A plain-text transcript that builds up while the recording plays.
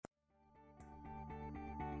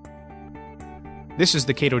This is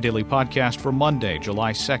the Cato Daily Podcast for Monday,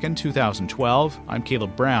 July 2nd, 2012. I'm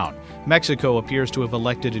Caleb Brown. Mexico appears to have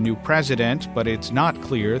elected a new president, but it's not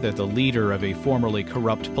clear that the leader of a formerly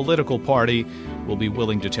corrupt political party will be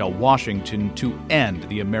willing to tell Washington to end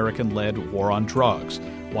the American-led war on drugs.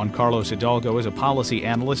 Juan Carlos Hidalgo is a policy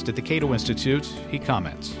analyst at the Cato Institute. He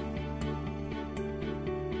comments.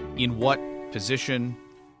 In what position,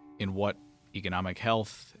 in what economic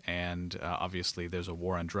health, and obviously there's a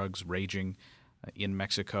war on drugs raging in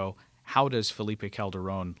Mexico. How does Felipe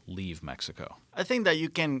Calderón leave Mexico? I think that you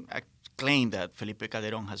can claim that Felipe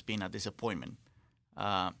Calderón has been a disappointment.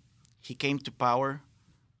 He came to power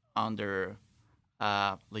under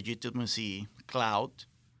legitimacy cloud.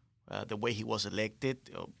 The way he was elected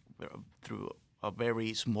through a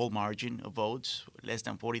very small margin of votes, less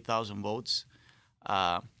than 40,000 votes.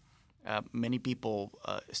 Many people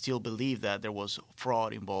still believe that there was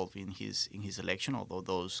fraud involved in his election, although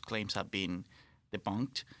those claims have been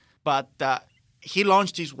debunked. But he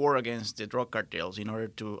launched this war against the drug cartels in order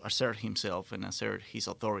to assert himself and assert his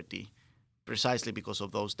authority, precisely because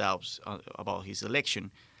of those doubts about his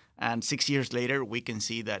election. And 6 years later, we can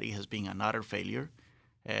see that it has been an utter failure.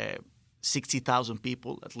 60,000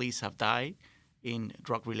 people at least have died in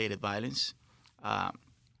drug-related violence.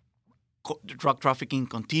 Drug trafficking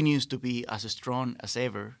continues to be as strong as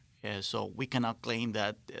ever, so we cannot claim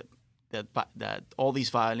that all this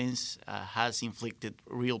violence has inflicted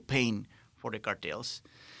real pain for the cartels.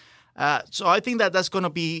 So I think that that's going to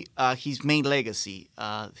be his main legacy,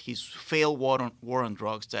 his failed war on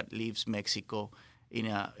drugs that leaves Mexico in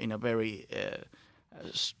a very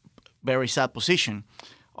very sad position.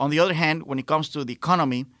 On the other hand, when it comes to the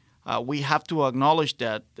economy, we have to acknowledge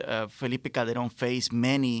that Felipe Calderón faced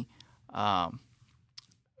many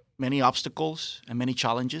obstacles and many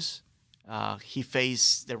challenges. He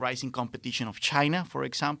faced the rising competition of China, for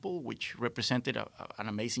example, which represented an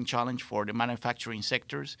amazing challenge for the manufacturing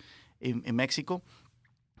sectors in Mexico.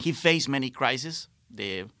 He faced many crises,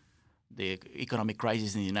 the economic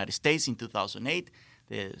crisis in the United States in 2008,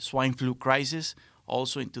 the swine flu crisis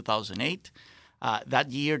also in 2008.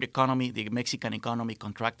 That year, the Mexican economy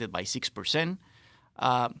contracted by 6%,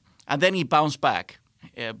 and then he bounced back.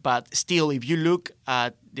 But still, if you look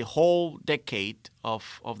at the whole decade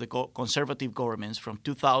of the conservative governments from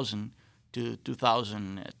 2000 to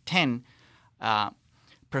 2010,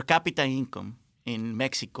 per capita income in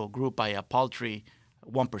Mexico grew by a paltry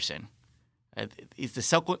 1%. It's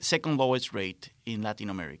the second lowest rate in Latin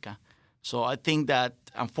America. So I think that,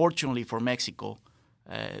 unfortunately for Mexico,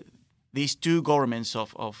 these two governments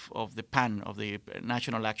of the PAN, of the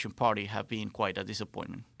National Action Party, have been quite a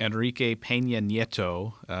disappointment. Enrique Peña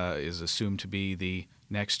Nieto is assumed to be the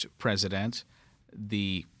next president.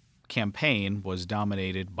 The campaign was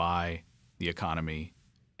dominated by the economy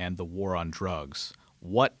and the war on drugs.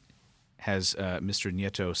 What has Mr.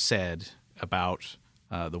 Nieto said about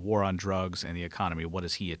the war on drugs and the economy? What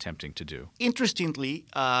is he attempting to do? Interestingly,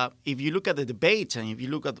 if you look at the debates and if you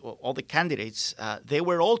look at all the candidates, they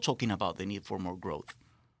were all talking about the need for more growth.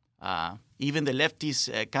 Even the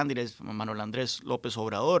leftist candidates, Manuel Andrés López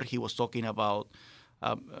Obrador, he was talking about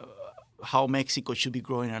how Mexico should be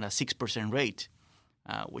growing at a 6% rate,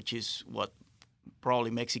 which is what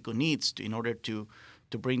probably Mexico needs in order to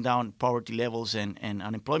bring down poverty levels and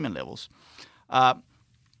unemployment levels.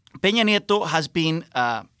 Peña Nieto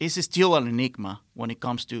is still an enigma when it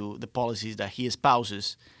comes to the policies that he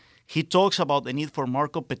espouses. He talks about the need for more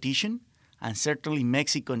competition, and certainly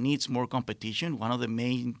Mexico needs more competition. One of the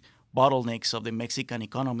main bottlenecks of the Mexican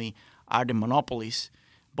economy are the monopolies,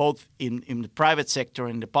 both in the private sector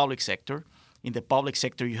and the public sector. In the public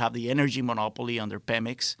sector, you have the energy monopoly under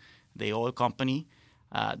Pemex, the oil company,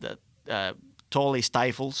 that totally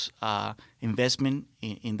stifles investment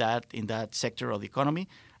in that sector of the economy.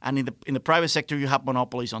 And in the private sector, you have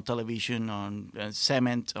monopolies on television, on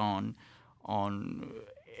cement, on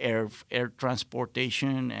air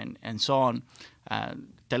transportation, and so on,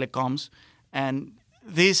 telecoms. And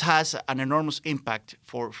this has an enormous impact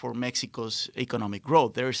for Mexico's economic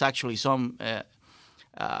growth. There is actually some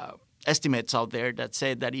estimates out there that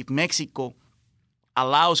say that if Mexico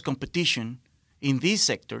allows competition in these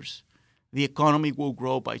sectors, the economy will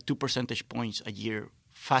grow by 2 percentage points a year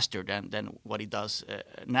faster than what it does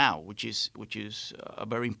now, which is a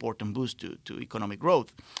very important boost to economic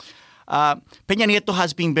growth. Peña Nieto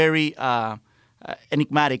has been very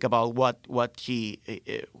enigmatic about what he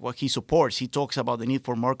supports. He talks about the need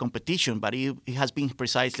for more competition, but it has been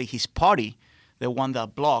precisely his party, the one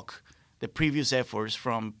that blocked the previous efforts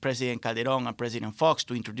from President Calderón and President Fox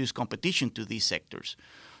to introduce competition to these sectors.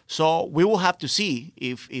 So we will have to see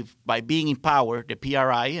if by being in power, the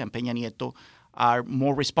PRI and Peña Nieto are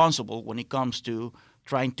more responsible when it comes to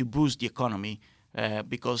trying to boost the economy,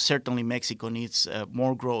 because certainly Mexico needs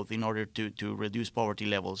more growth in order to reduce poverty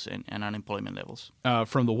levels and unemployment levels.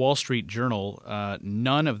 From the Wall Street Journal,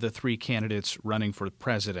 none of the three candidates running for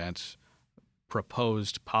president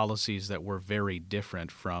proposed policies that were very different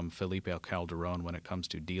from Felipe Calderón when it comes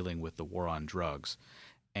to dealing with the war on drugs.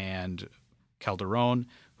 And Calderón,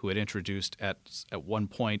 who had introduced at one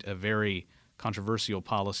point a very controversial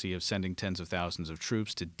policy of sending tens of thousands of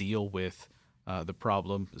troops to deal with the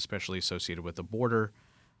problem, especially associated with the border,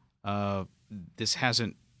 this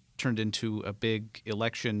hasn't turned into a big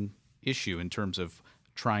election issue in terms of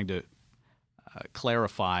trying to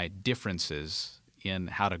clarify differences in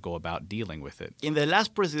how to go about dealing with it. In the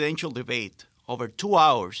last presidential debate, over 2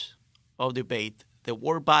 hours of debate, the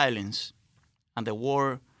war violence and the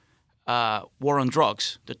war on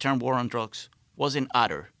drugs, the term war on drugs, wasn't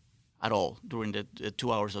uttered at all during the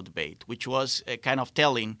 2 hours of debate, which was kind of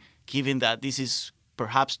telling, given that this is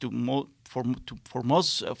perhaps for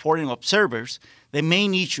most foreign observers, the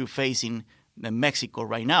main issue facing Mexico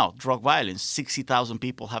right now, drug violence. 60,000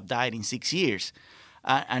 people have died in 6 years.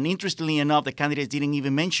 And interestingly enough, the candidates didn't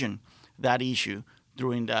even mention that issue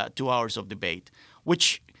during the 2 hours of debate,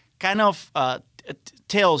 which kind of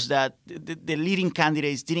tells that the leading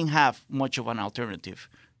candidates didn't have much of an alternative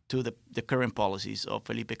to the current policies of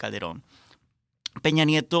Felipe Calderón. Peña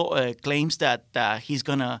Nieto claims that he's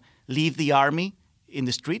going to leave the army in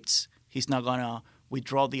the streets. He's not going to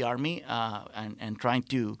withdraw the army and trying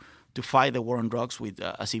to fight the war on drugs with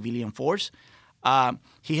a civilian force.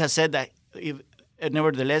 He has said that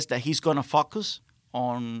nevertheless, that he's going to focus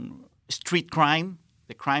on street crime,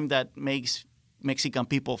 the crime that makes Mexican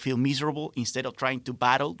people feel miserable, instead of trying to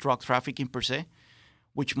battle drug trafficking per se,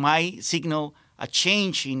 which might signal a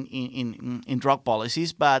change in drug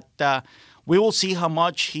policies. But we will see how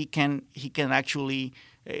much he can actually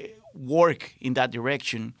work in that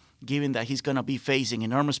direction, given that he's going to be facing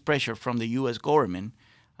enormous pressure from the U.S. government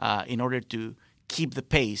in order to keep the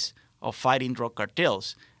pace of fighting drug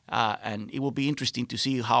cartels. And it will be interesting to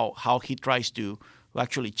see how he tries to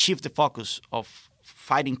actually shift the focus of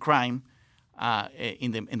fighting crime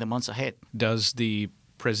in the months ahead. Does the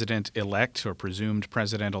president-elect or presumed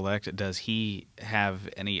president-elect, does he have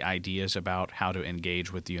any ideas about how to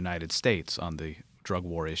engage with the United States on the drug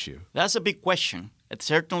war issue? That's a big question.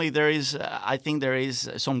 Certainly there is, I think there is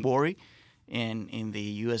some worry in the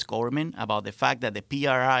U.S. government about the fact that the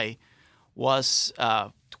PRI was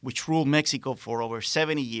which ruled Mexico for over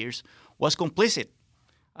 70 years, was complicit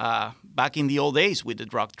back in the old days with the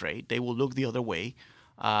drug trade. They will look the other way.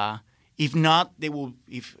 If not, they will.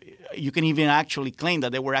 If you can even actually claim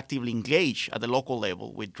that they were actively engaged at the local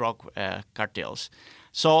level with drug cartels.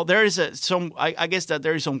 So there is I guess that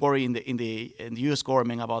there is some worry in the U.S.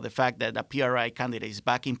 government about the fact that the PRI candidate is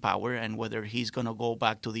back in power and whether he's going to go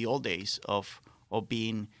back to the old days of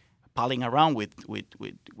being palling around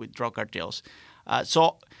with drug cartels.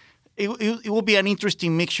 So it will be an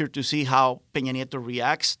interesting mixture to see how Peña Nieto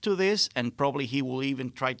reacts to this, and probably he will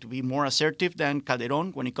even try to be more assertive than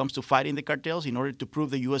Calderón when it comes to fighting the cartels in order to prove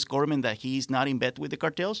the U.S. government that he is not in bed with the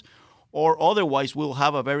cartels, or otherwise we'll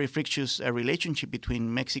have a very frictious relationship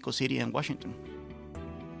between Mexico City and Washington.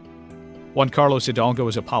 Juan Carlos Hidalgo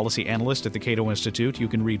is a policy analyst at the Cato Institute. You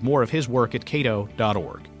can read more of his work at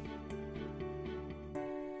cato.org.